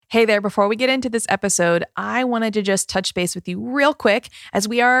Hey there, before we get into this episode, I wanted to just touch base with you real quick as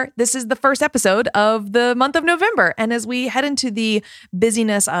this is the first episode of the month of November. And as we head into the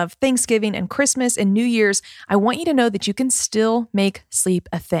busyness of Thanksgiving and Christmas and New Year's, I want you to know that you can still make sleep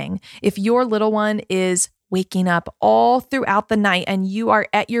a thing. If your little one is waking up all throughout the night and you are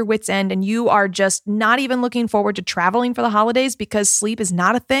at your wit's end and you are just not even looking forward to traveling for the holidays because sleep is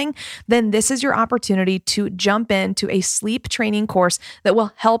not a thing, then this is your opportunity to jump into a sleep training course that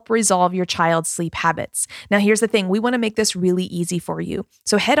will help resolve your child's sleep habits. Now, here's the thing. We want to make this really easy for you.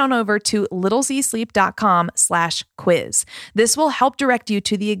 So head on over to littlezsleep.com/quiz. This will help direct you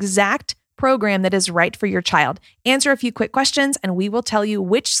to the exact program that is right for your child. Answer a few quick questions and we will tell you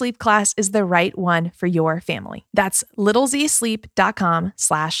which sleep class is the right one for your family. That's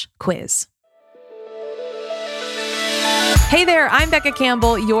littlezsleep.com/quiz. Hey there, I'm Becca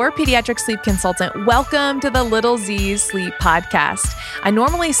Campbell, your pediatric sleep consultant. Welcome to the Little Z Sleep Podcast. I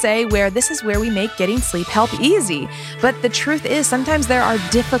normally say this is where we make getting sleep help easy, but the truth is sometimes there are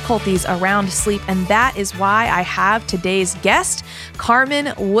difficulties around sleep, and that is why I have today's guest,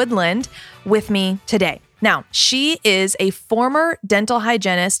 Carmen Woodland, with me today. Now, she is a former dental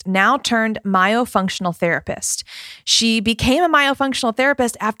hygienist, now turned myofunctional therapist. She became a myofunctional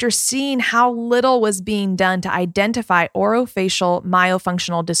therapist after seeing how little was being done to identify orofacial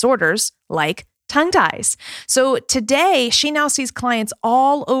myofunctional disorders like tongue ties. So today, she now sees clients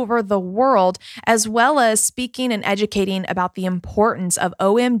all over the world, as well as speaking and educating about the importance of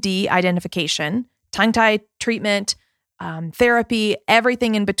OMD identification, tongue tie treatment, therapy,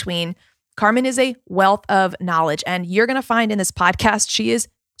 everything in between. Carmen is a wealth of knowledge, and you're going to find in this podcast, she is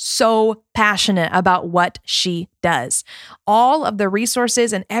so passionate about what she does. All of the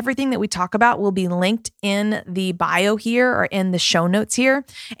resources and everything that we talk about will be linked in the bio here or in the show notes here.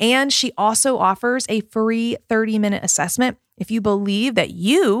 And she also offers a free 30-minute assessment if you believe that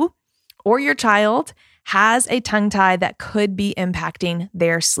you or your child has a tongue tie that could be impacting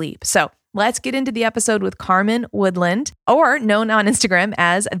their sleep. So let's get into the episode with Carmen Woodland, or known on Instagram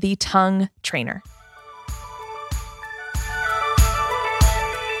as the Tongue Trainer.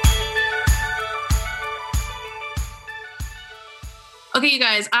 Okay, you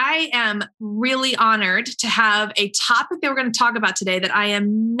guys, I am really honored to have a topic that we're going to talk about today that I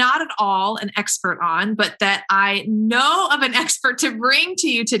am not at all an expert on, but that I know of an expert to bring to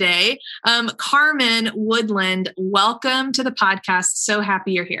you today. Carmen Woodland, welcome to the podcast. So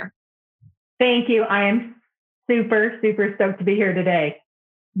happy you're here. Thank you. I am super, super stoked to be here today.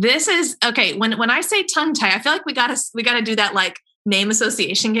 This is okay. When I say tongue tie, I feel like we gotta do that like name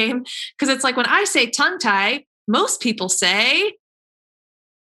association game, because it's like when I say tongue tie, most people say,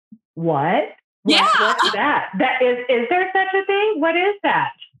 "What? Yeah, what's that? That is there such a thing? What is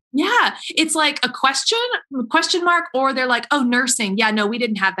that?" Yeah, it's like a question mark, or they're like, "Oh, nursing. Yeah, no, we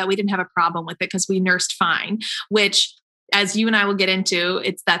didn't have that. We didn't have a problem with it because we nursed fine," which, as you and I will get into,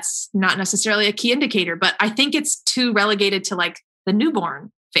 that's not necessarily a key indicator, but I think it's too relegated to like the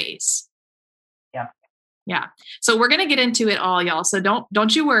newborn phase. Yeah. So we're going to get into it all, y'all. So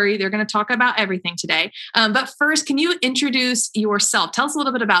don't you worry. They're going to talk about everything today. But first, can you introduce yourself? Tell us a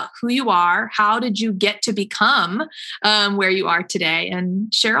little bit about who you are. How did you get to become where you are today?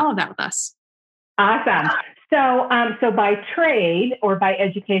 And share all of that with us. Awesome. So by trade or by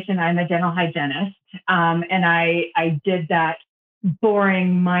education, I'm a dental hygienist. And I did that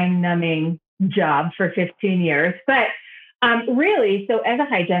boring, mind-numbing job for 15 years. But really, so as a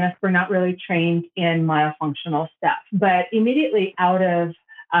hygienist, we're not really trained in myofunctional stuff. But immediately out of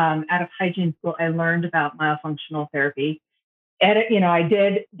hygiene school, I learned about myofunctional therapy. And, I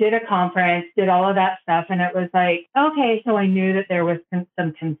did a conference, did all of that stuff. And it was like, okay, so I knew that there was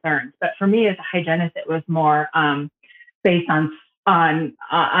some concerns. But for me as a hygienist, it was more based on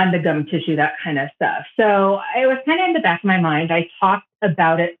the gum tissue, that kind of stuff. So it was kind of in the back of my mind. I talked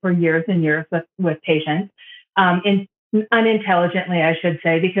about it for years and years with patients, unintelligently, I should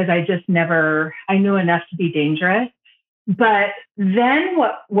say, because I knew enough to be dangerous. But then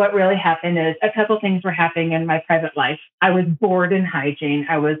what really happened is a couple things were happening in my private life. I was bored in hygiene.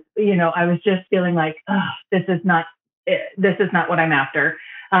 I was just feeling like, this is not what I'm after.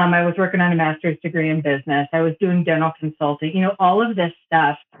 I was working on a master's degree in business. I was doing dental consulting, all of this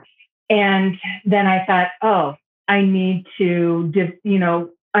stuff. And then I thought, I need to,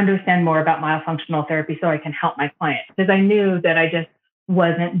 understand more about myofunctional therapy so I can help my clients, because I knew that I just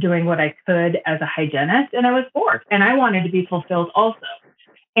wasn't doing what I could as a hygienist, and I was bored and I wanted to be fulfilled also.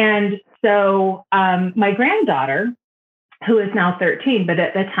 And so my granddaughter, who is now 13, but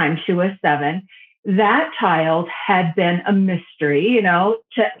at the time she was 7, that child had been a mystery,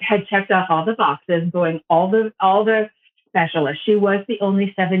 had checked off all the boxes, going all the specialist. She was the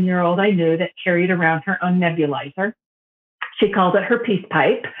only 7-year-old I knew that carried around her own nebulizer. She called it her peace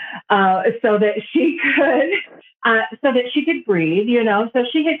pipe, so that she could breathe, So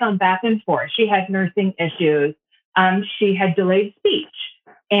she had gone back and forth. She had nursing issues. She had delayed speech,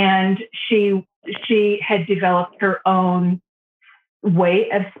 and she had developed her own way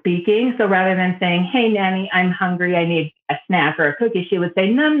of speaking. So rather than saying, "Hey, Nanny, I'm hungry, I need a snack or a cookie," she would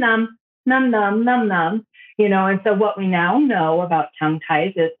say, "Num num num num num num." And so what we now know about tongue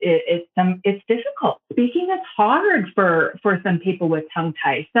ties is it's difficult. Speaking is hard for some people with tongue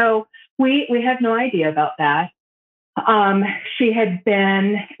ties. So we have no idea about that. She had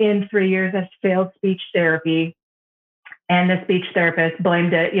been in 3 years of failed speech therapy, and the speech therapist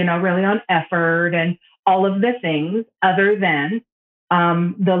blamed it, really on effort and all of the things other than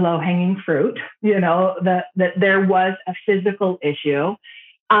the low-hanging fruit, that there was a physical issue.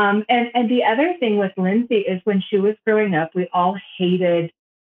 And the other thing with Lindsay is when she was growing up, we all hated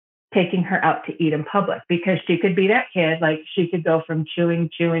taking her out to eat in public because she could be that kid. Like she could go from chewing,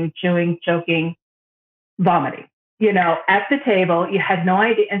 choking, vomiting, at the table. You had no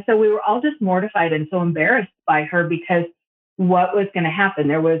idea. And so we were all just mortified and so embarrassed by her because what was going to happen?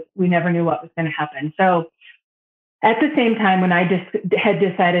 We never knew what was going to happen. So at the same time, when I just had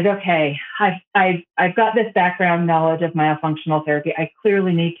decided, okay, I've got this background knowledge of myofunctional therapy, I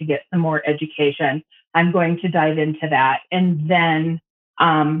clearly need to get some more education. I'm going to dive into that. And then,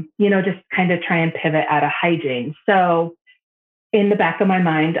 just kind of try and pivot out of hygiene. So in the back of my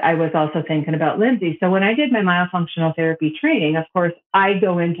mind, I was also thinking about Lindsay. So when I did my myofunctional therapy training, of course, I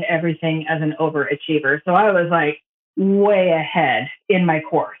go into everything as an overachiever. So I was like way ahead in my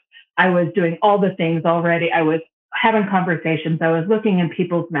course. I was doing all the things already. I was having conversations. I was looking in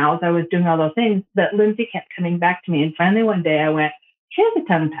people's mouths. I was doing all those things, but Lindsay kept coming back to me. And finally one day I went, she has a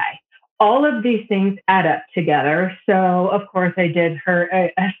tongue tie. All of these things add up together. So of course I did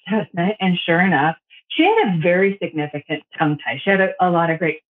her assessment, and sure enough, she had a very significant tongue tie. She had a lot of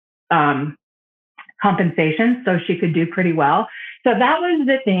great compensation, so she could do pretty well. So that was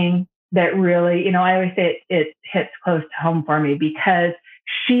the thing that really, I always say it hits close to home for me because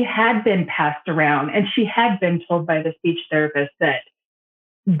she had been passed around and she had been told by the speech therapist that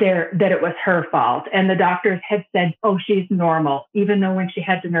it was her fault. And the doctors had said, "Oh, she's normal," even though when she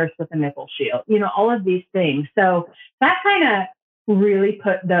had to nurse with a nipple shield, all of these things. So that kind of really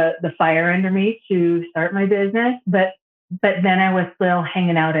put the fire under me to start my business. But then I was still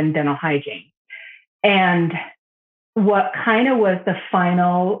hanging out in dental hygiene. And what kind of was the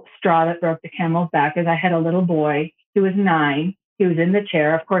final straw that broke the camel's back is I had a little boy who was 9. He was in the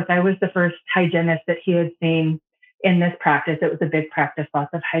chair. Of course, I was the first hygienist that he had seen in this practice. It was a big practice,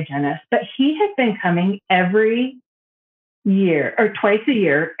 lots of hygienists. But he had been coming every year or twice a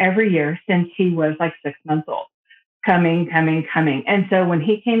year, every year since he was like 6 months old. Coming. And so when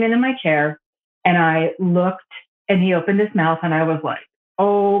he came into my chair and I looked and he opened his mouth and I was like,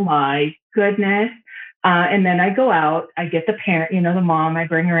 oh my goodness. And then I go out, I get the parent, the mom, I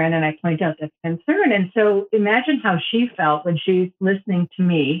bring her in and I point out this concern. And so imagine how she felt when she's listening to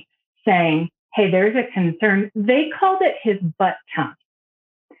me saying, hey, there's a concern. They called it his butt tongue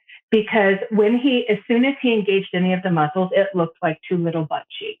because as soon as he engaged any of the muscles, it looked like 2 little butt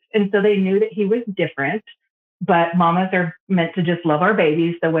cheeks. And so they knew that he was different, but mamas are meant to just love our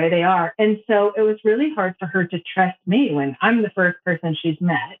babies the way they are. And so it was really hard for her to trust me when I'm the first person she's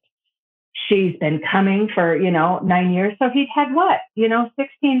met. She's been coming for, 9 years. So he'd had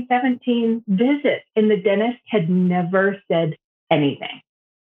 16, 17 visits, and the dentist had never said anything.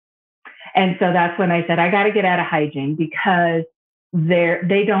 And so that's when I said, I got to get out of hygiene because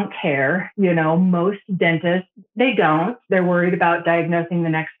they don't care. Most dentists, they don't. They're worried about diagnosing the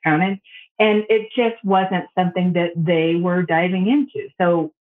next crown. And it just wasn't something that they were diving into.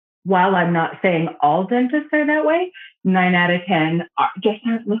 So while I'm not saying all dentists are that way, 9 out of 10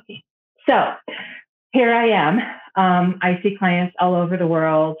 aren't looking. So here I am. I see clients all over the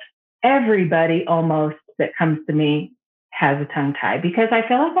world. Everybody almost that comes to me has a tongue tie because I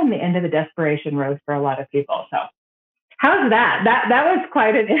feel like I'm the end of the desperation road for a lot of people. So how's that? That was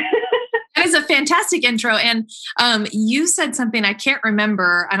quite an... That is a fantastic intro. And you said something I can't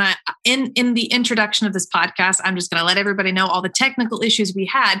remember. And in the introduction of this podcast, I'm just going to let everybody know all the technical issues we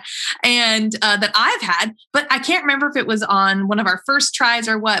had and that I've had, but I can't remember if it was on one of our first tries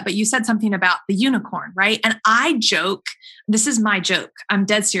or what, but you said something about the unicorn, right? And I joke, this is my joke. I'm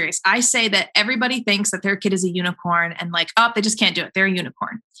dead serious. I say that everybody thinks that their kid is a unicorn and they just can't do it. They're a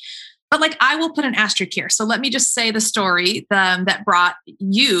unicorn. But I will put an asterisk here. So let me just say the story that brought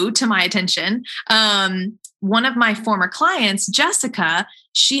you to my attention. one of my former clients, Jessica,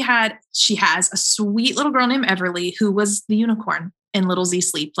 she has a sweet little girl named Everly who was the unicorn in Little Z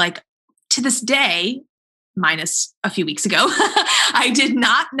Sleep. Like to this day, minus a few weeks ago, I did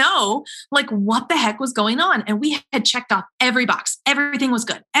not know like what the heck was going on. And we had checked off every box. Everything was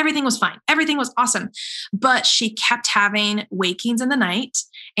good. Everything was fine. Everything was awesome. But she kept having wakings in the night,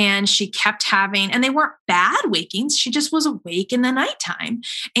 and she kept having, and they weren't bad wakings. She just was awake in the nighttime,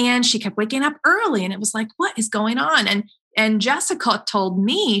 and she kept waking up early. And it was like, what is going on? And Jessica told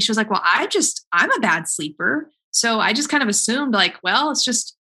me, she was like, well, I'm a bad sleeper. So I just kind of assumed like, well, it's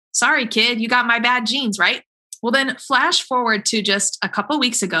just, sorry, kid, you got my bad genes, right? Well, then flash forward to just a couple of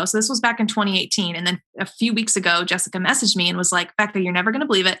weeks ago. So this was back in 2018. And then a few weeks ago, Jessica messaged me and was like, Becca, you're never going to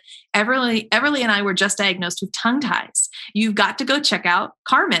believe it. Everly and I were just diagnosed with tongue ties. You've got to go check out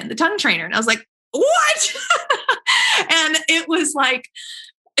Carmen, the tongue trainer. And I was like, what? And it was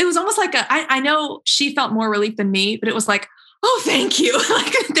almost like I know she felt more relief than me, but it was like, oh, thank you.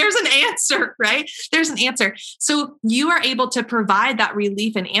 Like there's an answer, right? There's an answer. So you are able to provide that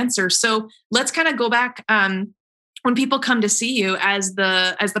relief and answer. So let's kind of go back. When people come to see you as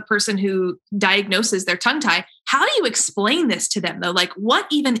the person who diagnoses their tongue tie, how do you explain this to them though? Like what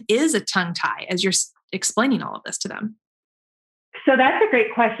even is a tongue tie as you're explaining all of this to them? So that's a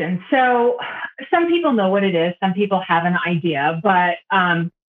great question. So some people know what it is. Some people have an idea, but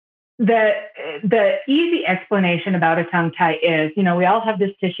the easy explanation about a tongue tie is, we all have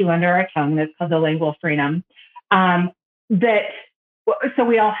this tissue under our tongue that's called the lingual frenum. So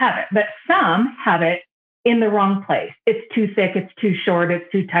we all have it, but some have it in the wrong place. It's too thick, it's too short, it's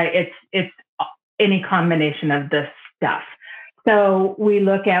too tight. It's any combination of this stuff. So we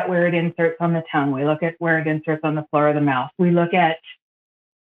look at where it inserts on the tongue. We look at where it inserts on the floor of the mouth. We look at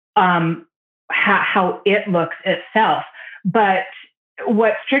how it looks itself. But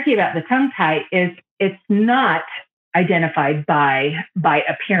what's tricky about the tongue tie is it's not identified by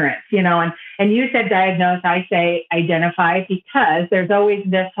appearance, and you said diagnose, I say identify, because there's always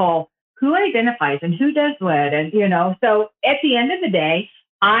this whole who identifies and who does what. And, so at the end of the day,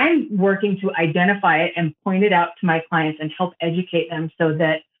 I'm working to identify it and point it out to my clients and help educate them so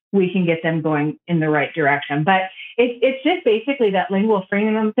that we can get them going in the right direction. But it's just basically that lingual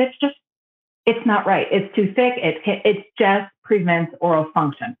frenum it's not right. It's too thick. It just prevents oral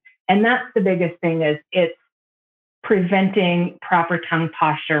function. And that's the biggest thing is it's preventing proper tongue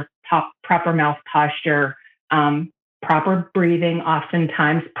posture, proper mouth posture, proper breathing,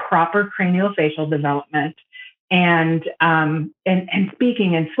 oftentimes proper craniofacial development, and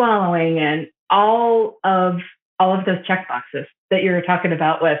speaking and swallowing and all of those check boxes that you were talking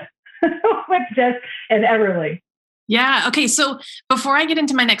about with Jess and Everly. Yeah. Okay. So before I get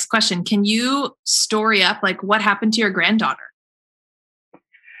into my next question, can you story up like what happened to your granddaughter?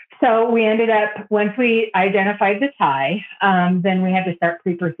 So we ended up, once we identified the tie, then we had to start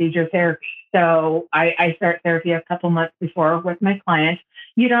pre-procedure therapy. So I start therapy a couple months before with my client.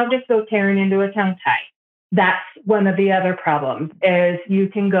 You don't just go tearing into a tongue tie. That's one of the other problems is you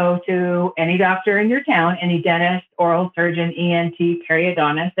can go to any doctor in your town, any dentist, oral surgeon, ENT,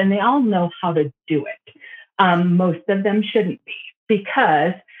 periodontist, and they all know how to do it. Most of them shouldn't be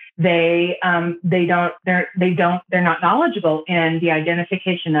because they're not knowledgeable in the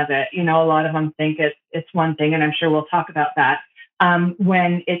identification of it. A lot of them think it's one thing, and I'm sure we'll talk about that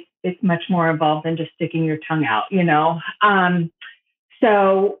when it's much more involved than just sticking your tongue out.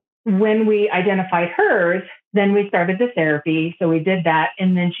 So when we identified hers, then we started the therapy. So we did that,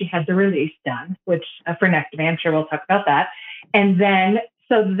 and then she had the release done, which a frenectomy. I'm sure we'll talk about that. And then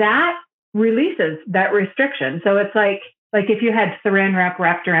so that releases that restriction. So it's like if you had saran wrap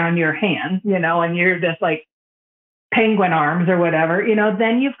wrapped around your hand, and you're just like penguin arms or whatever,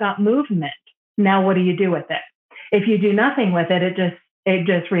 then you've got movement. Now, what do you do with it? If you do nothing with it, it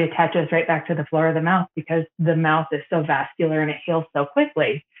just reattaches right back to the floor of the mouth because the mouth is so vascular and it heals so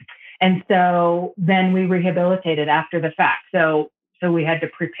quickly. And so then we rehabilitated after the fact. So we had to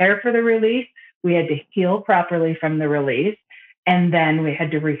prepare for the release. We had to heal properly from the release. And then we had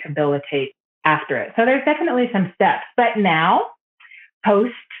to rehabilitate after it. So there's definitely some steps. But now,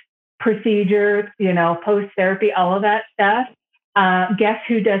 post-procedure, post-therapy, all of that stuff, guess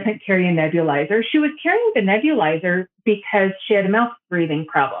who doesn't carry a nebulizer? She was carrying the nebulizer because she had a mouth breathing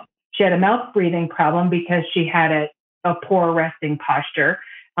problem. She had a mouth breathing problem because she had a poor resting posture,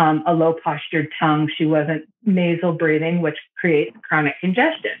 a low postured tongue. She wasn't nasal breathing, which creates chronic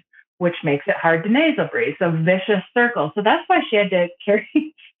congestion, which makes it hard to nasal breathe. So vicious circle. So that's why she had to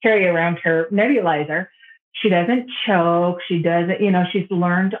carry around her nebulizer. She doesn't choke. She doesn't, she's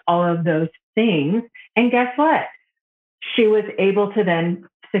learned all of those things. And guess what? She was able to then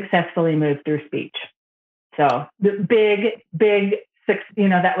successfully move through speech. So the big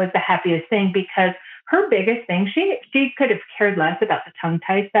that was the happiest thing, because her biggest thing, she could have cared less about the tongue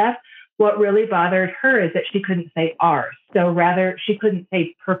tie stuff. What really bothered her is that she couldn't say R. So rather, she couldn't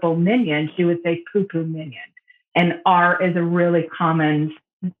say purple minion. She would say poo-poo minion. And R is a really common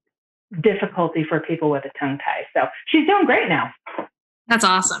difficulty for people with a tongue tie. So she's doing great now. That's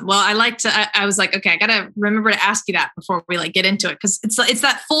awesome. Well, I was like, okay, I got to remember to ask you that before we get into it. Cause it's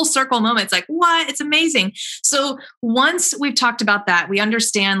that full circle moment. It's like, what? It's amazing. So once we've talked about that, we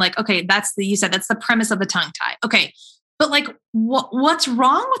understand okay, you said that's the premise of the tongue tie. Okay. But what's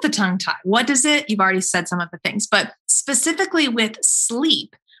wrong with the tongue tie? What does it, you've already said some of the things, but specifically with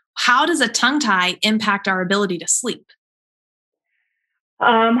sleep, how does a tongue tie impact our ability to sleep?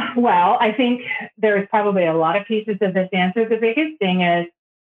 Well, I think there's probably a lot of pieces of this answer. The biggest thing is,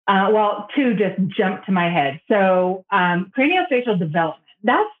 two just jump to my head. So craniofacial development,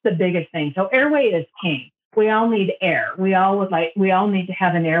 that's the biggest thing. So airway is king. We all need air. We all need to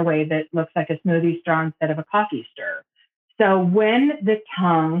have an airway that looks like a smoothie straw instead of a coffee stir. So when the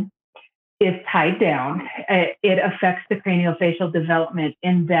tongue is tied down, it affects the craniofacial development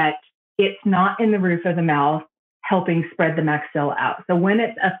in that it's not in the roof of the mouth, helping spread the maxilla out. So when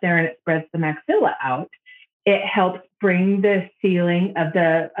it's up there and it spreads the maxilla out, it helps bring the ceiling of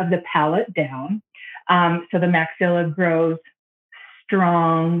the palate down. So the maxilla grows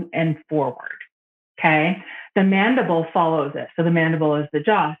strong and forward. Okay. The mandible follows it. So the mandible is the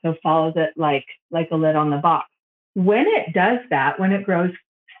jaw. So follows it like a lid on the box. When it does that, when it grows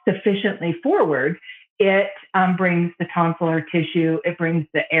sufficiently forward, it brings the tonsillar tissue, it brings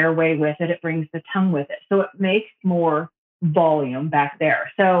the airway with it, it brings the tongue with it. So it makes more volume back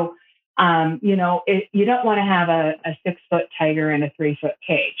there. So, you don't want to have a 6-foot tiger in a 3-foot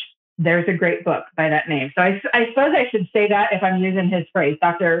cage. There's a great book by that name. So I suppose I should say that if I'm using his phrase,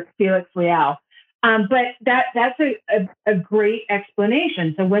 Dr. Felix Liao. But that's a great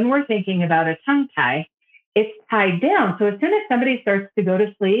explanation. So when we're thinking about a tongue tie, it's tied down. So as soon as somebody starts to go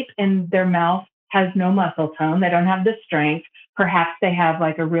to sleep and their mouth has no muscle tone, they don't have the strength, perhaps they have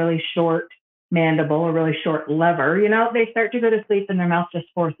a really short mandible, a really short lever, they start to go to sleep and their mouth just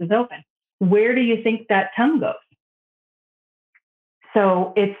forces open. Where do you think that tongue goes?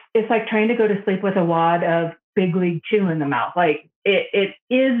 So it's like trying to go to sleep with a wad of Big League Chew in the mouth. It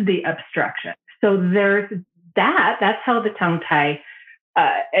is the obstruction. So there's that's how the tongue tie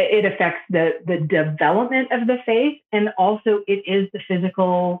it affects the development of the face, and also it is the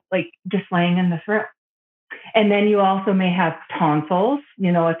physical, just laying in the throat. And then you also may have tonsils,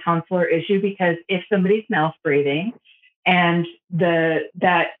 a tonsillar issue, because if somebody's mouth breathing and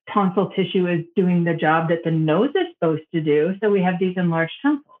that tonsil tissue is doing the job that the nose is supposed to do, so we have these enlarged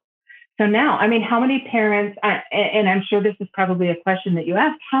tonsils. So now, how many parents, and I'm sure this is probably a question that you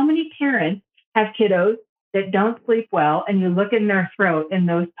ask, how many parents have kiddos that don't sleep well, and you look in their throat and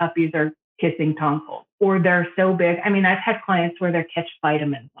those puppies are kissing tonsils, or they're so big. I've had clients where they catch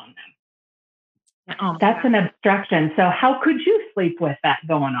vitamins on them. Oh, that's an obstruction. So how could you sleep with that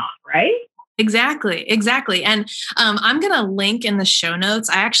going on, right? Exactly. And I'm going to link in the show notes.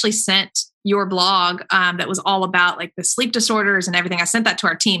 I actually sent your blog that was all about the sleep disorders and everything. I sent that to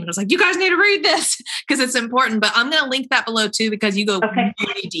our team and I was like, you guys need to read this because it's important, but I'm going to link that below too, because you go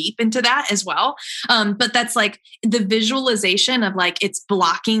really deep into that as well. But that's the visualization of it's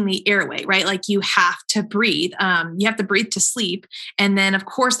blocking the airway, right? You have to breathe. You have to breathe to sleep. And then of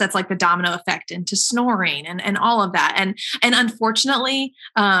course that's the domino effect into snoring and all of that. And unfortunately,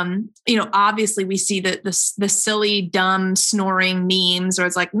 obviously we see the silly, dumb snoring memes where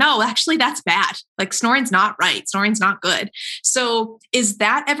it's no, actually that's bad. Snoring's not right. Snoring's not good. So is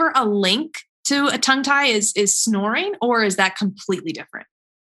that ever a link to a tongue tie is snoring, or is that completely different?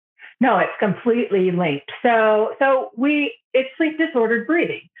 No, it's completely linked. So it's sleep disordered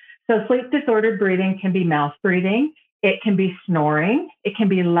breathing. So sleep disordered breathing can be mouth breathing. It can be snoring. It can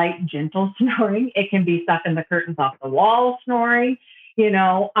be light, gentle snoring. It can be sucking the curtains off the wall snoring.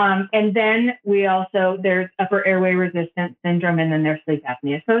 And then there's upper airway resistance syndrome, and then there's sleep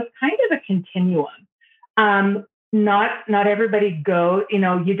apnea. So it's kind of a continuum. Not everybody goes,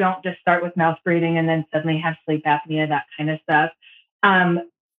 you don't just start with mouth breathing and then suddenly have sleep apnea, that kind of stuff.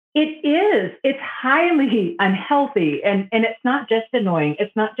 It's highly unhealthy, and it's not just annoying.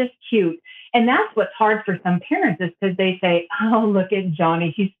 It's not just cute. And that's what's hard for some parents, is because they say, oh, look at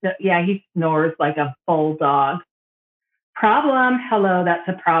Johnny. He snores like a bulldog. Problem. Hello, that's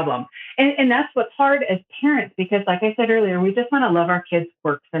a problem. And that's what's hard as parents, because like I said earlier, we just want to love our kids'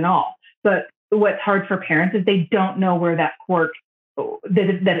 quirks and all. But what's hard for parents is they don't know where that quirk, that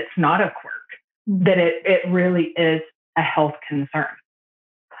it's not a quirk, that it really is a health concern.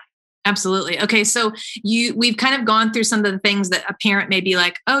 Absolutely. Okay. So we've kind of gone through some of the things that a parent may be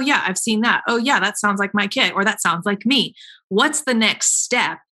like, oh yeah, I've seen that. Oh yeah, that sounds like my kid, or that sounds like me. What's the next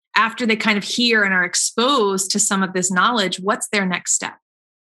step after they kind of hear and are exposed to some of this knowledge? What's their next step?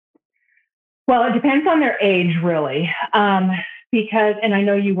 Well, it depends on their age, really. Because, and I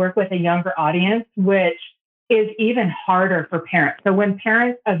know you work with a younger audience, which is even harder for parents. So when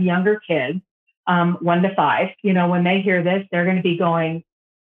parents of younger kids, 1 to 5, when they hear this, they're going to be going,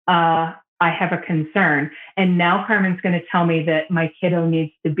 I have a concern. And now Carmen's going to tell me that my kiddo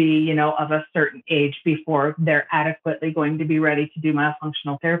needs to be, of a certain age before they're adequately going to be ready to do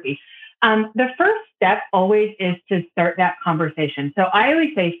myofunctional therapy. The first step always is to start that conversation. So I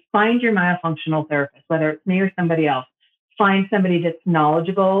always say, find your myofunctional therapist, whether it's me or somebody else. Find somebody that's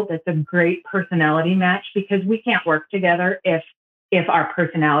knowledgeable, that's a great personality match, because we can't work together if our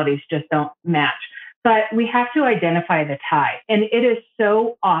personalities just don't match. But we have to identify the tie. And it is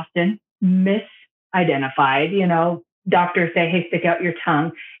so often misidentified. Doctors say, hey, stick out your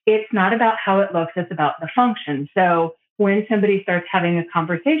tongue. It's not about how it looks, it's about the function. So when somebody starts having a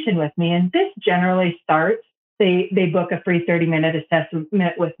conversation with me, and this generally starts, they book a free 30-minute assessment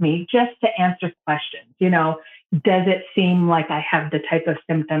with me just to answer questions. Does it seem like I have the type of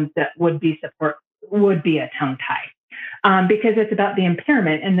symptoms that would be a tongue tie? Because it's about the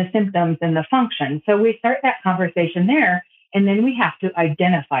impairment and the symptoms and the function. So we start that conversation there, and then we have to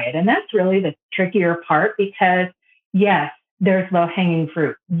identify it. And that's really the trickier part, because yes, there's low-hanging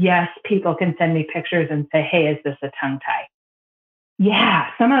fruit. Yes, people can send me pictures and say, hey, is this a tongue tie? Yeah,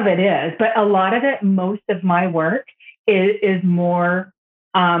 some of it is, but a lot of it, most of my work is more,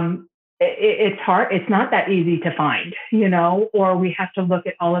 it's hard. It's not that easy to find, or we have to look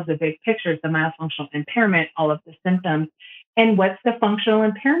at all of the big pictures, the myofunctional impairment, all of the symptoms, and what's the functional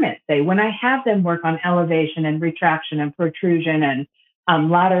impairment say. When I have them work on elevation and retraction and protrusion and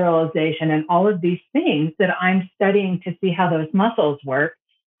lateralization and all of these things that I'm studying to see how those muscles work,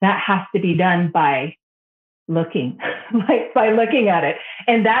 that has to be done by looking, by looking at it.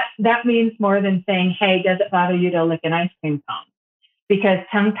 And that means more than saying, hey, does it bother you to lick an ice cream cone? Because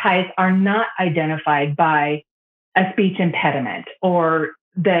tongue ties are not identified by a speech impediment, or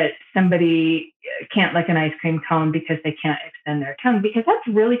that somebody can't lick an ice cream cone because they can't extend their tongue, because that's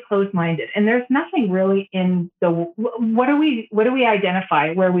really closed-minded. And there's nothing really in the, what do we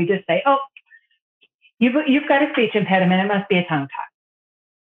identify where we just say, oh, you've got a speech impediment, it must be a tongue tie.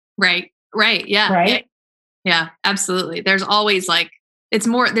 Right. Yeah. Right. Yeah, absolutely. There's always there's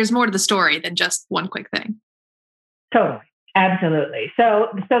more to the story than just one quick thing. Totally. Absolutely. So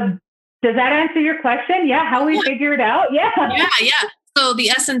does that answer your question? Yeah. How we figure it out? Yeah. Yeah. So the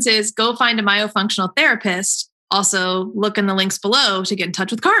essence is go find a myofunctional therapist. Also look in the links below to get in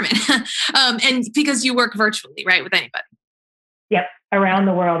touch with Carmen. And because you work virtually, right? With anybody. Yep. Around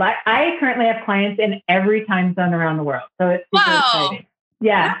the world. I currently have clients in every time zone around the world. So it's super exciting.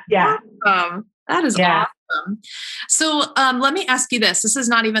 Yeah. That's awesome. That is awesome. So let me ask you this. This was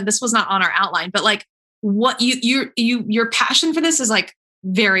not on our outline, but what your passion for this is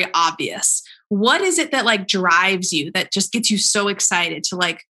very obvious. What is it that drives you, that just gets you so excited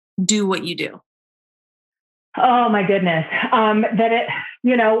to do what you do? Oh my goodness.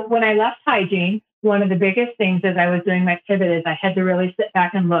 When I left hygiene, one of the biggest things as I was doing my pivot is I had to really sit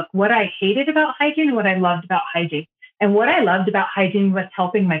back and look what I hated about hygiene and what I loved about hygiene. And what I loved about hygiene was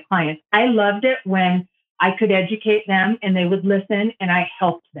helping my clients. I loved it when I could educate them and they would listen and I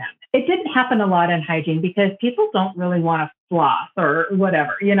helped them. It didn't happen a lot in hygiene because people don't really want to floss or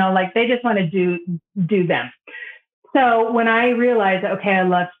whatever, they just want to do them. So when I realized, okay, I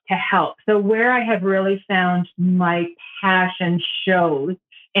love to help. So where I have really found my passion shows,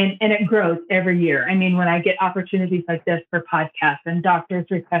 and it grows every year. I mean, when I get opportunities like this for podcasts and doctors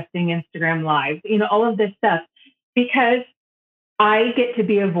requesting Instagram lives, all of this stuff, because I get to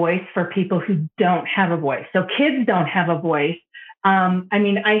be a voice for people who don't have a voice. So kids don't have a voice.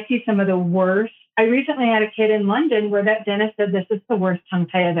 I see some of the worst. I recently had a kid in London where that dentist said, this is the worst tongue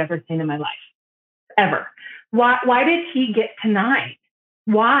tie I've ever seen in my life, ever. Why did he get denied?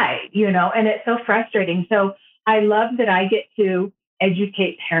 Why? And it's so frustrating. So I love that I get to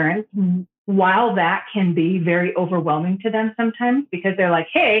educate parents, while that can be very overwhelming to them sometimes, because they're like,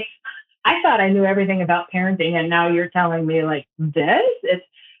 hey, I thought I knew everything about parenting, and now you're telling me this.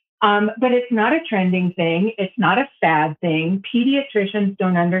 But it's not a trending thing. It's not a fad thing. Pediatricians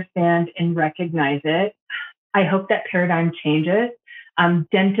don't understand and recognize it. I hope that paradigm changes.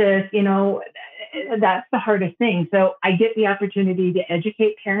 Dentists, that's the hardest thing. So I get the opportunity to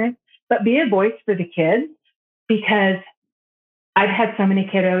educate parents, but be a voice for the kids, because I've had so many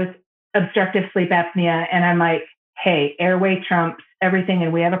kiddos obstructive sleep apnea, and I'm like, hey, airway trumps everything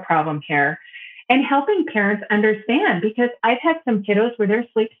and we have a problem here. And helping parents understand, because I've had some kiddos where their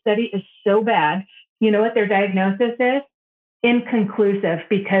sleep study is so bad. You know what their diagnosis is? Inconclusive,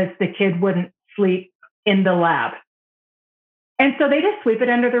 because the kid wouldn't sleep in the lab. And so they just sweep it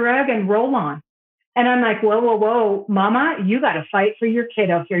under the rug and roll on. And I'm like, whoa, mama, you got to fight for your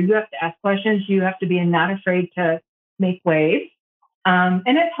kiddo here. You have to ask questions. You have to be not afraid to make waves. And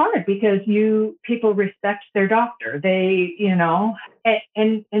it's hard because people respect their doctor. They,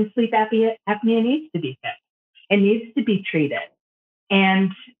 and sleep apnea needs to be fixed. It needs to be treated.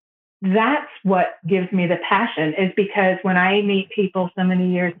 And that's what gives me the passion, is because when I meet people so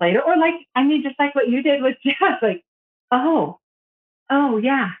many years later, or just like what you did with Jess, like, oh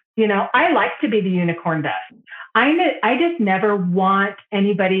yeah. I like to be the unicorn dust. I just never want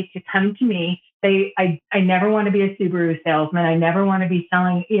anybody to come to me. I never want to be a Subaru salesman. I never want to be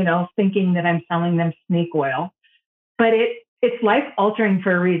selling, thinking that I'm selling them snake oil. But it's life altering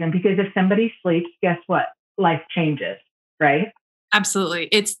for a reason, because if somebody sleeps, guess what? Life changes, right? Absolutely.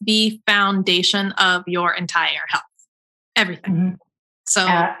 It's the foundation of your entire health, everything. Mm-hmm. So,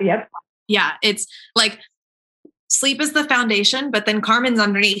 yep. Yeah, it's like sleep is the foundation, but then Carmen's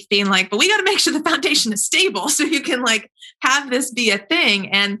underneath being like, but we got to make sure the foundation is stable so you can have this be a thing.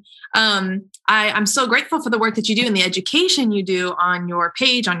 And I'm so grateful for the work that you do and the education you do on your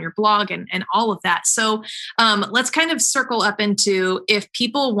page, on your blog, and all of that. So let's kind of circle up into, if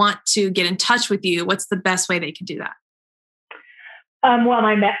people want to get in touch with you, what's the best way they can do that? Well,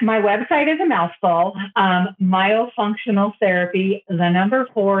 my website is a mouthful. Myofunctional Therapy,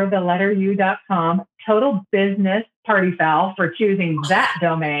 4 Total business party foul for choosing that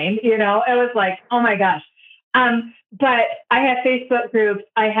domain. It was like, oh my gosh. But I have Facebook groups.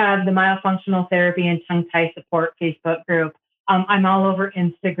 I have the Myofunctional Therapy and Tongue Tie Support Facebook group. I'm all over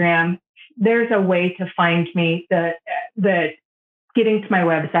Instagram. There's a way to find me. The getting to my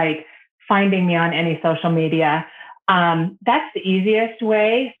website, finding me on any social media. That's the easiest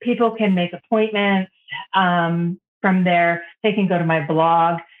way. People can make appointments from there. They can go to my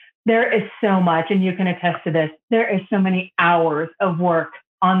blog. There is so much, and you can attest to this. There is so many hours of work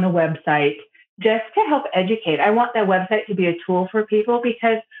on the website just to help educate. I want that website to be a tool for people,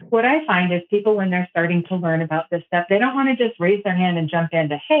 because what I find is people, when they're starting to learn about this stuff, they don't want to just raise their hand and jump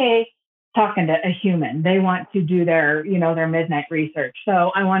into, hey, talking to a human. They want to do their midnight research.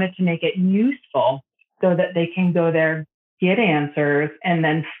 So I wanted to make it useful so that they can go there, get answers, and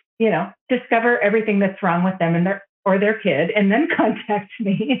then, discover everything that's wrong with them and their kid, and then contact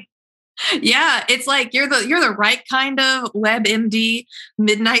me. Yeah, it's like you're the right kind of WebMD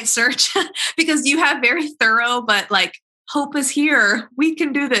midnight search because you have very thorough, but hope is here. We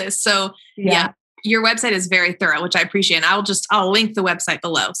can do this. So yeah, your website is very thorough, which I appreciate. And I'll link the website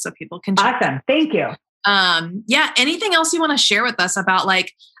below so people can check. Awesome. Thank you. Yeah. Anything else you want to share with us about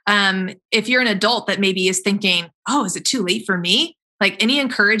if you're an adult that maybe is thinking, oh, is it too late for me? Any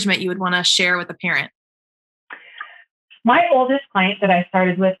encouragement you would want to share with a parent? My oldest client that I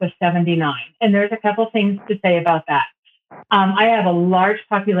started with was 79. And there's a couple things to say about that. I have a large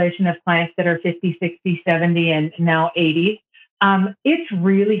population of clients that are 50, 60, 70, and now 80. It's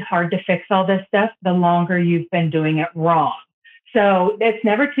really hard to fix all this stuff the longer you've been doing it wrong. So it's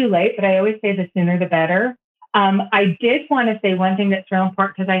never too late, but I always say the sooner the better. I did want to say one thing that's real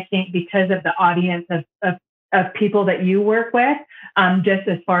important, because I think because of the audience of people that you work with, just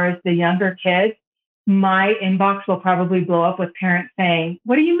as far as the younger kids, my inbox will probably blow up with parents saying,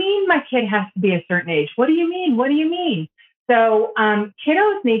 what do you mean my kid has to be a certain age? What do you mean? What do you mean? So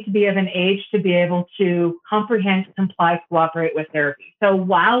kiddos need to be of an age to be able to comprehend, comply, cooperate with therapy. So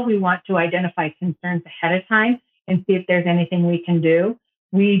while we want to identify concerns ahead of time and see if there's anything we can do,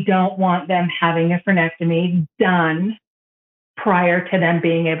 we don't want them having a frenectomy done prior to them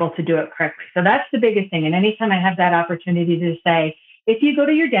being able to do it correctly. So that's the biggest thing. And anytime I have that opportunity to say, if you go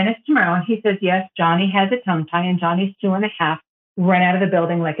to your dentist tomorrow and he says, yes, Johnny has a tongue tie and Johnny's 2.5, run out of the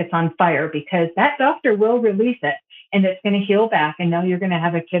building like it's on fire, because that doctor will release it and it's going to heal back. And now you're going to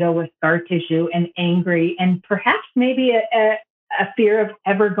have a kiddo with scar tissue and angry and perhaps maybe a fear of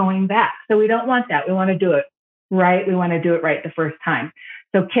ever going back. So we don't want that. We want to do it right. We want to do it right the first time.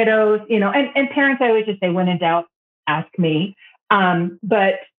 So kiddos, and parents, I always just say, when in doubt, ask me.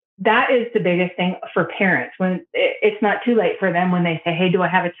 But that is the biggest thing for parents, when it's not too late for them when they say, hey, do I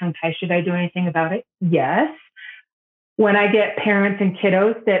have a tongue tie? Should I do anything about it? Yes. When I get parents and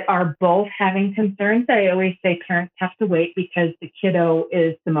kiddos that are both having concerns, I always say parents have to wait, because the kiddo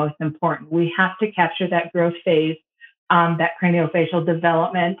is the most important. We have to capture that growth phase, that craniofacial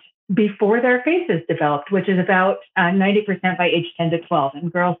development before their face is developed, which is about 90% by age 10 to 12.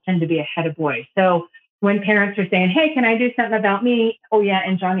 And girls tend to be ahead of boys. So when parents are saying, hey, can I do something about me? Oh yeah,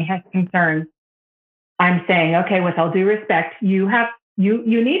 and Johnny has concerns. I'm saying, okay, with all due respect, you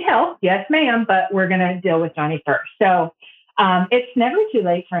need help. Yes, ma'am, but we're going to deal with Johnny first. So it's never too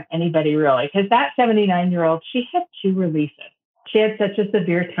late for anybody, really, because that 79-year-old, she had 2 releases. She had such a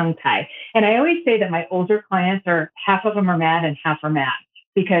severe tongue tie. And I always say that my older clients half of them are mad and half are mad,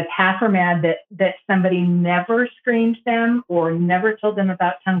 because half are mad that somebody never screened them or never told them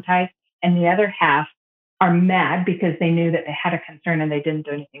about tongue ties. And the other half are mad because they knew that they had a concern and they didn't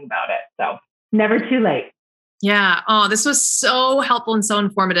do anything about it. So never too late. Yeah. Oh, this was so helpful and so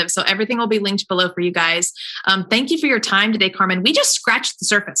informative. So everything will be linked below for you guys. Thank you for your time today, Carmen. We just scratched the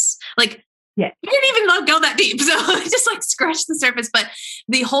surface. We didn't even go that deep. So just scratched the surface. But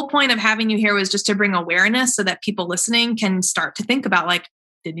the whole point of having you here was just to bring awareness so that people listening can start to think about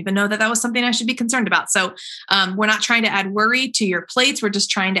didn't even know that was something I should be concerned about. So we're not trying to add worry to your plates. We're just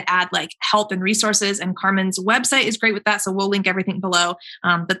trying to add help and resources. And Carmen's website is great with that. So we'll link everything below.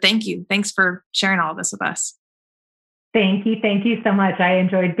 But thank you. Thanks for sharing all of this with us. Thank you. Thank you so much. I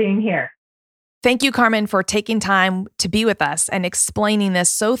enjoyed being here. Thank you, Carmen, for taking time to be with us and explaining this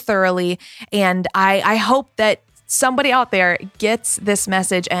so thoroughly. And I hope that somebody out there gets this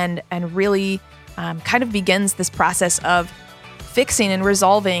message and really kind of begins this process of fixing and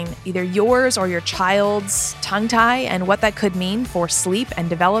resolving either yours or your child's tongue tie and what that could mean for sleep and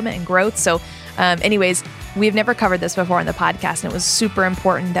development and growth. So anyways, we've never covered this before on the podcast, and it was super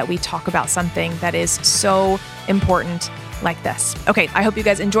important that we talk about something that is so important like this. Okay, I hope you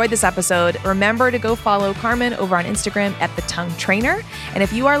guys enjoyed this episode. Remember to go follow Carmen over on Instagram at The Tongue Trainer. And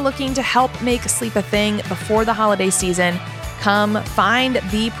if you are looking to help make sleep a thing before the holiday season, come find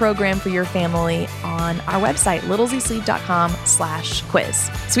the program for your family on our website,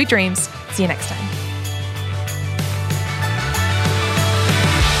 littlezsleep.com/quiz. Sweet dreams. See you next time.